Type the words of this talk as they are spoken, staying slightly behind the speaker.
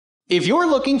If you're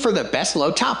looking for the best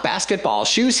low-top basketball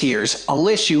shoes, here's a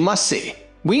list you must see.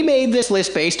 We made this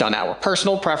list based on our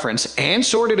personal preference and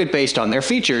sorted it based on their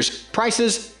features,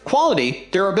 prices, quality,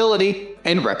 durability,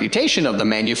 and reputation of the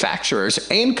manufacturers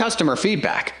and customer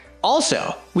feedback.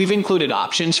 Also, we've included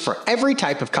options for every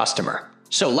type of customer.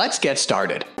 So let's get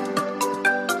started.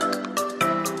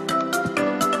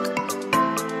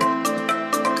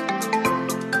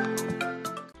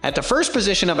 At the first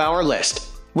position of our list,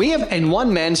 we have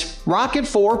N1 Men's Rocket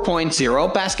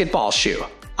 4.0 basketball shoe.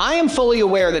 I am fully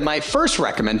aware that my first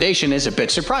recommendation is a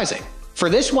bit surprising, for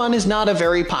this one is not a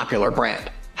very popular brand.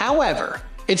 However,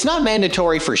 it's not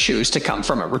mandatory for shoes to come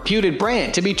from a reputed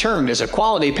brand to be termed as a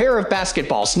quality pair of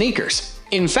basketball sneakers.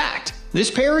 In fact, this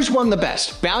pair is one of the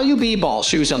best value b-ball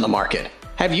shoes on the market.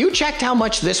 Have you checked how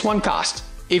much this one cost?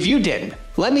 If you didn't,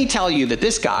 let me tell you that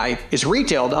this guy is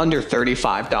retailed under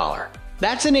 $35.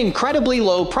 That's an incredibly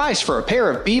low price for a pair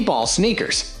of b-ball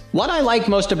sneakers. What I like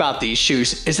most about these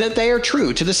shoes is that they are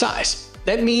true to the size.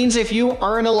 That means if you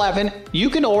are an 11,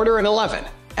 you can order an 11.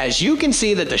 As you can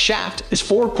see that the shaft is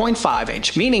 4.5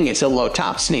 inch, meaning it's a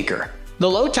low-top sneaker. The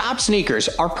low-top sneakers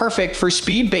are perfect for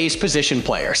speed-based position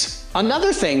players.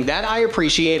 Another thing that I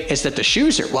appreciate is that the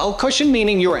shoes are well cushioned,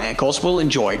 meaning your ankles will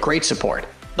enjoy great support.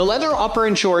 The leather upper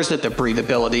ensures that the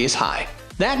breathability is high.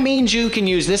 That means you can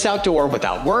use this outdoor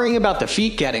without worrying about the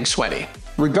feet getting sweaty.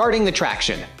 Regarding the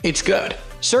traction, it's good.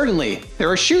 Certainly, there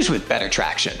are shoes with better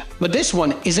traction, but this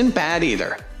one isn't bad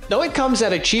either. Though it comes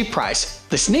at a cheap price,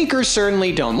 the sneakers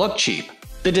certainly don't look cheap.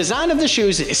 The design of the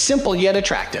shoes is simple yet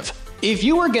attractive. If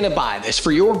you are gonna buy this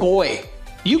for your boy,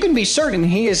 you can be certain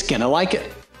he is gonna like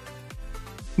it.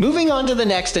 Moving on to the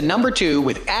next at number 2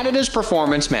 with Adidas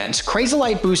Performance Men's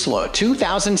Crazylight Boost Low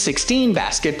 2016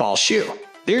 basketball shoe.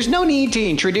 There's no need to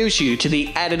introduce you to the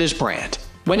Adidas brand.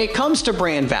 When it comes to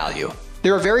brand value,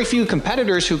 there are very few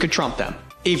competitors who could trump them.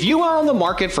 If you are on the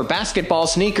market for basketball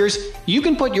sneakers, you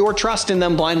can put your trust in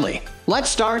them blindly.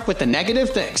 Let's start with the negative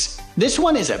things. This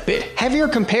one is a bit heavier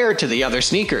compared to the other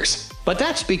sneakers, but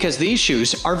that's because these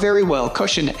shoes are very well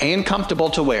cushioned and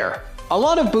comfortable to wear. A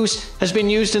lot of boost has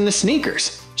been used in the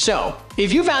sneakers, so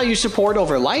if you value support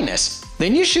over lightness,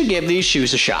 then you should give these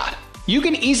shoes a shot. You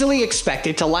can easily expect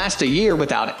it to last a year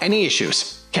without any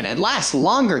issues. Can it last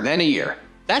longer than a year?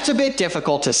 That's a bit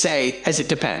difficult to say, as it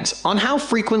depends on how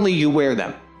frequently you wear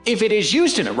them. If it is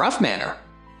used in a rough manner,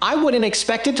 I wouldn't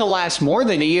expect it to last more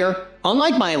than a year.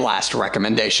 Unlike my last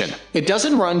recommendation, it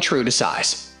doesn't run true to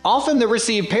size. Often the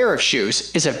received pair of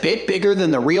shoes is a bit bigger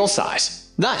than the real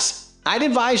size. Thus, I'd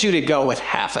advise you to go with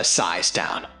half a size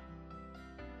down.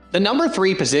 The number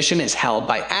 3 position is held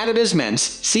by Adidas Men's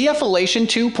CF Ilation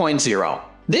 2.0.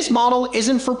 This model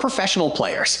isn't for professional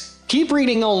players. Keep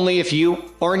reading only if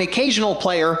you are an occasional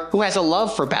player who has a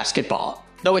love for basketball.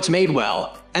 Though it's made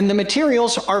well, and the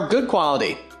materials are good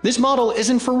quality, this model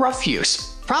isn't for rough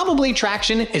use. Probably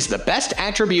traction is the best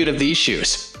attribute of these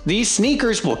shoes. These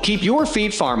sneakers will keep your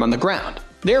feet firm on the ground.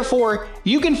 Therefore,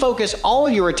 you can focus all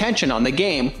your attention on the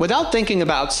game without thinking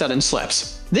about sudden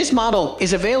slips. This model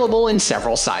is available in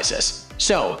several sizes,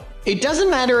 so it doesn't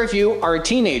matter if you are a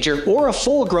teenager or a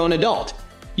full-grown adult.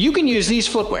 You can use these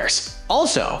footwears.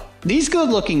 Also, these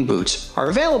good-looking boots are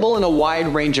available in a wide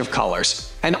range of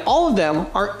colors, and all of them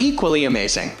are equally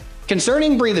amazing.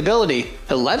 Concerning breathability,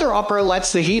 the leather upper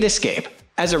lets the heat escape.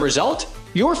 As a result,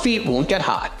 your feet won't get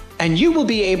hot, and you will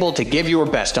be able to give your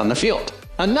best on the field.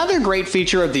 Another great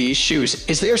feature of these shoes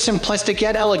is their simplistic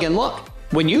yet elegant look.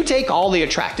 When you take all the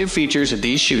attractive features of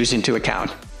these shoes into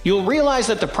account, you'll realize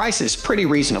that the price is pretty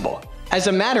reasonable. As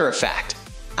a matter of fact,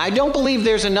 I don't believe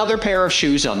there's another pair of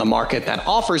shoes on the market that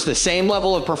offers the same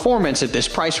level of performance at this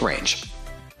price range.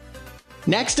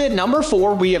 Next at number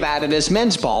 4, we have Adidas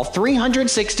Men's Ball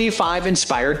 365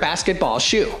 inspired basketball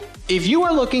shoe. If you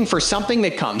are looking for something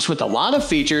that comes with a lot of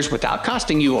features without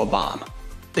costing you a bomb,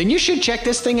 then you should check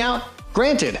this thing out.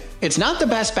 Granted, it's not the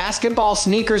best basketball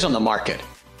sneakers on the market,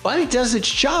 but it does its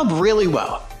job really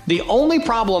well. The only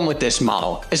problem with this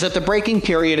model is that the breaking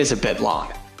period is a bit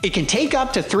long. It can take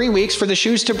up to 3 weeks for the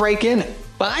shoes to break in,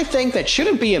 but I think that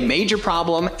shouldn't be a major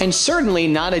problem and certainly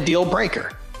not a deal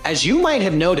breaker. As you might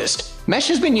have noticed, mesh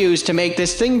has been used to make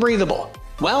this thing breathable.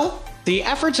 Well, the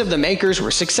efforts of the makers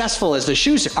were successful, as the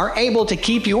shoes are able to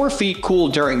keep your feet cool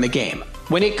during the game.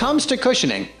 When it comes to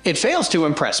cushioning, it fails to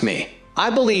impress me. I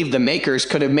believe the makers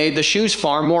could have made the shoes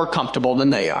far more comfortable than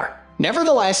they are.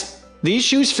 Nevertheless, these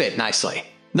shoes fit nicely.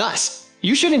 Thus,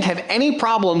 you shouldn't have any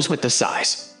problems with the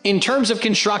size. In terms of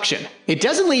construction, it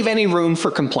doesn't leave any room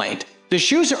for complaint. The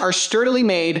shoes are sturdily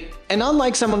made, and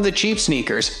unlike some of the cheap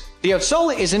sneakers, the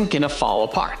outsole isn't gonna fall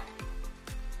apart.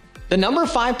 The number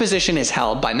 5 position is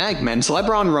held by Nike Men's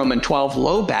Lebron Roman 12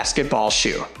 Low Basketball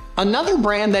Shoe. Another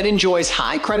brand that enjoys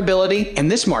high credibility in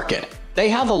this market. They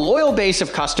have a loyal base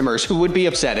of customers who would be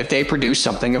upset if they produce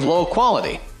something of low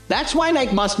quality. That's why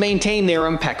Nike must maintain their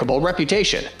impeccable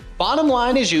reputation. Bottom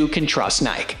line is you can trust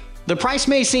Nike. The price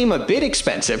may seem a bit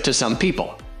expensive to some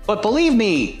people, but believe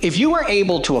me, if you are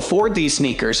able to afford these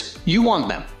sneakers, you want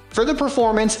them. For the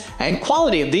performance and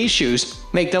quality of these shoes,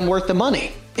 make them worth the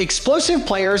money. Explosive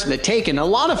players that take in a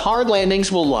lot of hard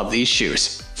landings will love these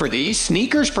shoes. For these,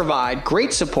 sneakers provide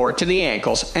great support to the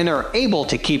ankles and are able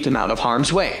to keep them out of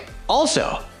harm's way.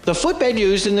 Also, the footbed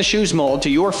used in the shoes mold to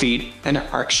your feet and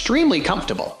are extremely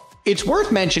comfortable. It's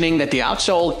worth mentioning that the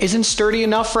outsole isn't sturdy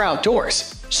enough for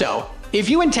outdoors. So, if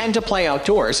you intend to play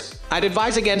outdoors, I'd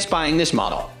advise against buying this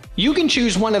model. You can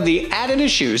choose one of the Adidas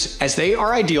shoes as they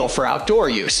are ideal for outdoor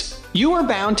use. You are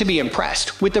bound to be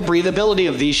impressed with the breathability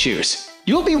of these shoes.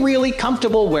 You'll be really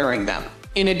comfortable wearing them.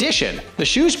 In addition, the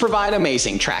shoes provide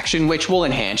amazing traction which will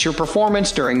enhance your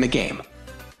performance during the game.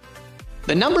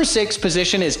 The number 6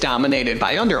 position is dominated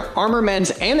by Under Armour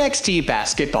Men's NXT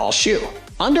Basketball Shoe.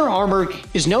 Under Armour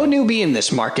is no newbie in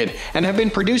this market and have been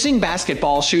producing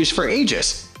basketball shoes for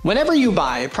ages. Whenever you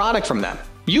buy a product from them,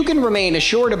 you can remain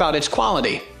assured about its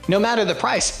quality. No matter the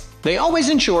price, they always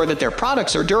ensure that their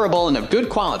products are durable and of good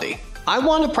quality. I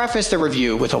want to preface the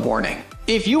review with a warning.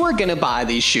 If you are going to buy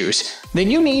these shoes, then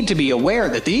you need to be aware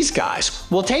that these guys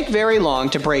will take very long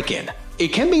to break in. It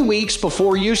can be weeks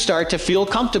before you start to feel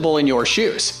comfortable in your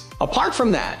shoes. Apart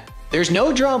from that, there's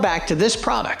no drawback to this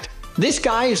product. This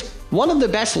guy is one of the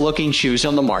best looking shoes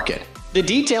on the market. The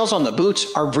details on the boots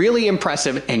are really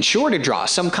impressive and sure to draw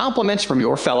some compliments from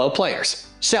your fellow players.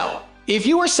 So, if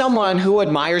you are someone who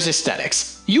admires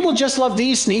aesthetics, you will just love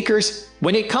these sneakers.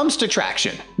 When it comes to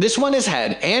traction, this one is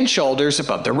head and shoulders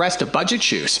above the rest of budget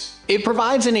shoes. It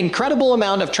provides an incredible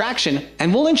amount of traction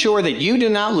and will ensure that you do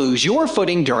not lose your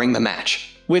footing during the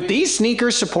match. With these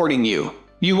sneakers supporting you,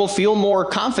 you will feel more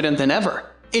confident than ever.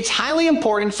 It's highly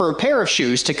important for a pair of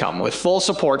shoes to come with full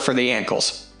support for the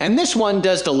ankles, and this one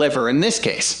does deliver in this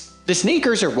case. The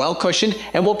sneakers are well cushioned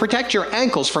and will protect your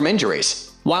ankles from injuries.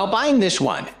 While buying this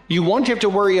one, you won't have to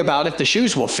worry about if the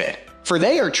shoes will fit, for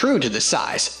they are true to the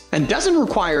size and doesn't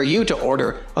require you to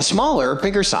order a smaller or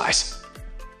bigger size.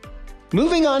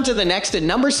 Moving on to the next at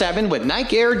number 7 with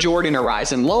Nike Air Jordan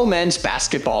Horizon Low Men's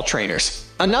Basketball Trainers.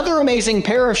 Another amazing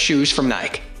pair of shoes from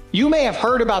Nike. You may have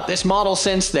heard about this model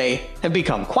since they have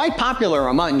become quite popular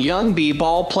among young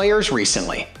b-ball players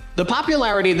recently. The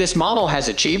popularity this model has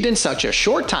achieved in such a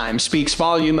short time speaks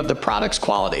volume of the product's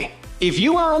quality. If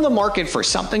you are on the market for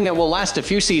something that will last a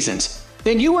few seasons,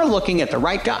 then you are looking at the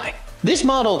right guy. This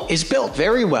model is built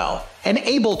very well and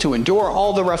able to endure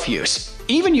all the rough use.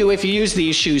 Even if you use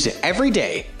these shoes every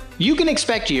day, you can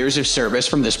expect years of service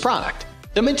from this product.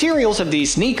 The materials of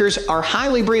these sneakers are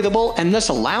highly breathable and thus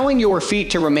allowing your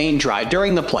feet to remain dry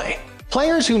during the play.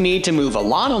 Players who need to move a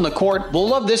lot on the court will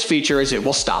love this feature as it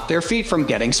will stop their feet from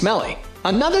getting smelly.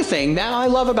 Another thing that I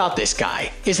love about this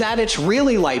guy is that it's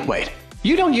really lightweight.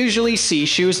 You don't usually see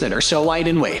shoes that are so light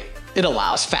in weight. It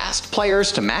allows fast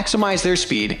players to maximize their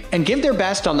speed and give their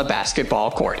best on the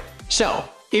basketball court. So,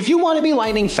 if you want to be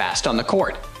lightning fast on the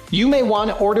court, you may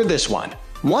want to order this one.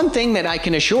 One thing that I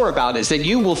can assure about is that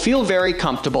you will feel very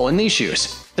comfortable in these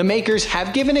shoes. The makers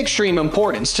have given extreme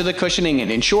importance to the cushioning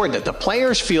and ensured that the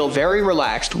players feel very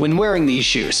relaxed when wearing these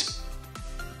shoes.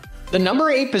 The number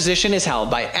 8 position is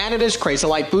held by Adidas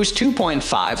Crazylight Boost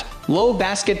 2.5 Low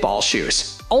Basketball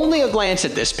Shoes. Only a glance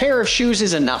at this pair of shoes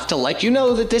is enough to let you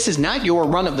know that this is not your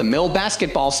run-of-the-mill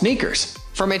basketball sneakers.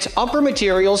 From its upper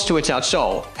materials to its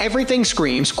outsole, everything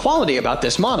screams quality about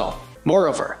this model.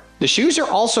 Moreover, the shoes are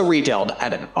also retailed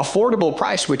at an affordable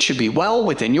price which should be well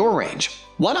within your range.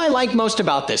 What I like most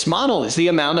about this model is the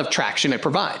amount of traction it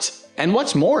provides. And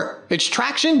what's more, its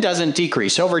traction doesn't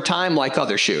decrease over time like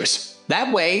other shoes.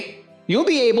 That way, you'll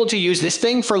be able to use this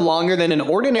thing for longer than an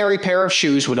ordinary pair of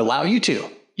shoes would allow you to.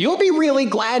 You'll be really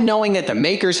glad knowing that the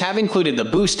makers have included the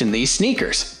Boost in these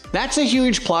sneakers. That's a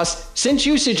huge plus, since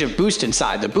usage of Boost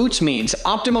inside the boots means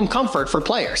optimum comfort for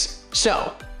players.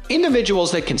 So,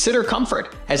 individuals that consider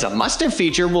comfort as a must-have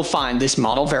feature will find this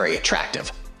model very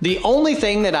attractive. The only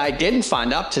thing that I didn't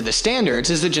find up to the standards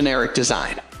is the generic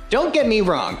design. Don't get me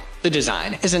wrong, the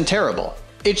design isn't terrible.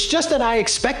 It's just that I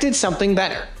expected something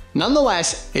better.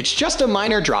 Nonetheless, it's just a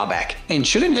minor drawback and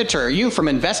shouldn't deter you from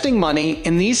investing money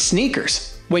in these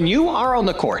sneakers. When you are on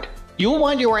the court, you'll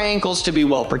want your ankles to be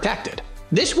well protected.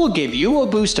 This will give you a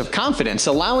boost of confidence,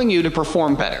 allowing you to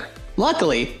perform better.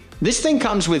 Luckily, this thing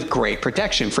comes with great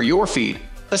protection for your feet,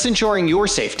 thus ensuring your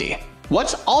safety.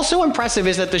 What's also impressive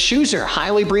is that the shoes are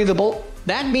highly breathable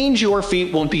That means your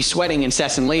feet won't be sweating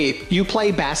incessantly if you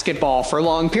play basketball for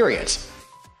long periods.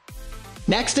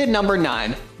 Next at number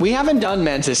 9, we haven't done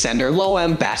men's Ascender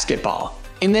Low-M Basketball.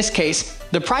 In this case,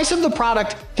 the price of the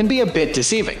product can be a bit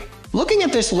deceiving. Looking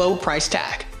at this low price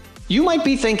tag, you might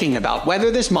be thinking about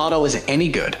whether this model is any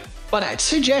good. But I'd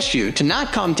suggest you to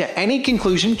not come to any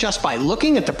conclusion just by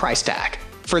looking at the price tag.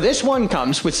 For this one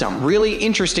comes with some really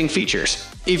interesting features.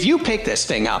 If you pick this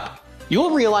thing up,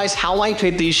 you'll realize how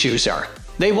lightweight these shoes are.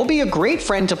 They will be a great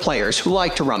friend to players who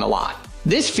like to run a lot.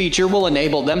 This feature will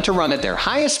enable them to run at their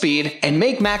highest speed and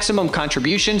make maximum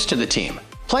contributions to the team.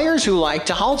 Players who like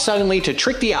to halt suddenly to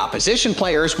trick the opposition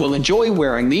players will enjoy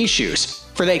wearing these shoes,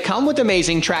 for they come with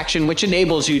amazing traction which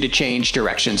enables you to change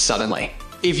directions suddenly.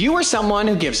 If you are someone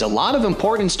who gives a lot of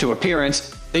importance to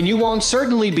appearance, then you won't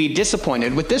certainly be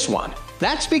disappointed with this one.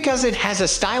 That's because it has a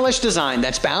stylish design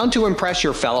that's bound to impress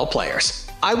your fellow players.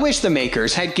 I wish the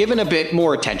makers had given a bit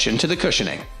more attention to the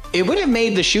cushioning. It would have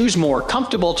made the shoes more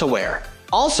comfortable to wear.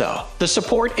 Also, the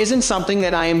support isn't something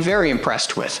that I am very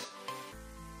impressed with.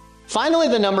 Finally,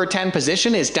 the number 10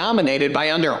 position is dominated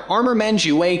by Under Armour Men's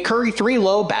UA Curry 3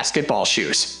 Low Basketball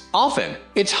Shoes. Often,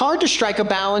 it's hard to strike a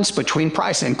balance between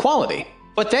price and quality.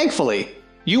 But thankfully,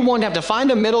 you won't have to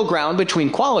find a middle ground between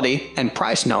quality and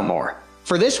price no more.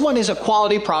 For this one is a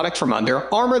quality product from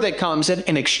Under Armour that comes at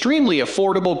an extremely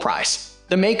affordable price.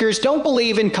 The makers don't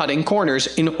believe in cutting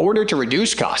corners in order to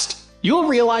reduce cost. You'll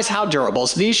realize how durable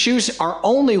these shoes are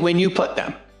only when you put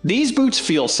them. These boots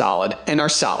feel solid and are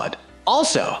solid.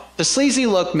 Also, the sleazy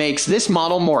look makes this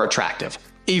model more attractive.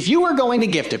 If you are going to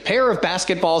gift a pair of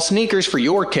basketball sneakers for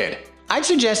your kid, I'd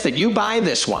suggest that you buy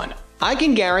this one. I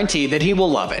can guarantee that he will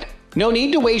love it. No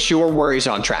need to waste your worries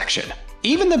on traction.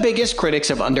 Even the biggest critics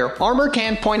of Under Armour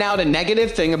can't point out a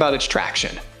negative thing about its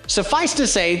traction. Suffice to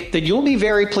say that you'll be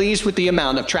very pleased with the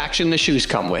amount of traction the shoes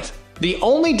come with. The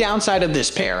only downside of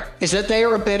this pair is that they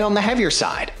are a bit on the heavier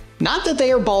side. Not that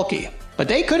they are bulky, but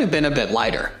they could have been a bit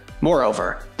lighter.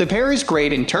 Moreover, the pair is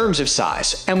great in terms of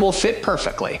size and will fit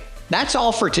perfectly. That's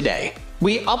all for today.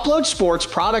 We upload sports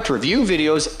product review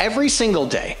videos every single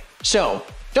day. So,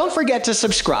 don't forget to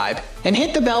subscribe and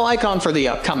hit the bell icon for the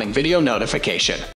upcoming video notification.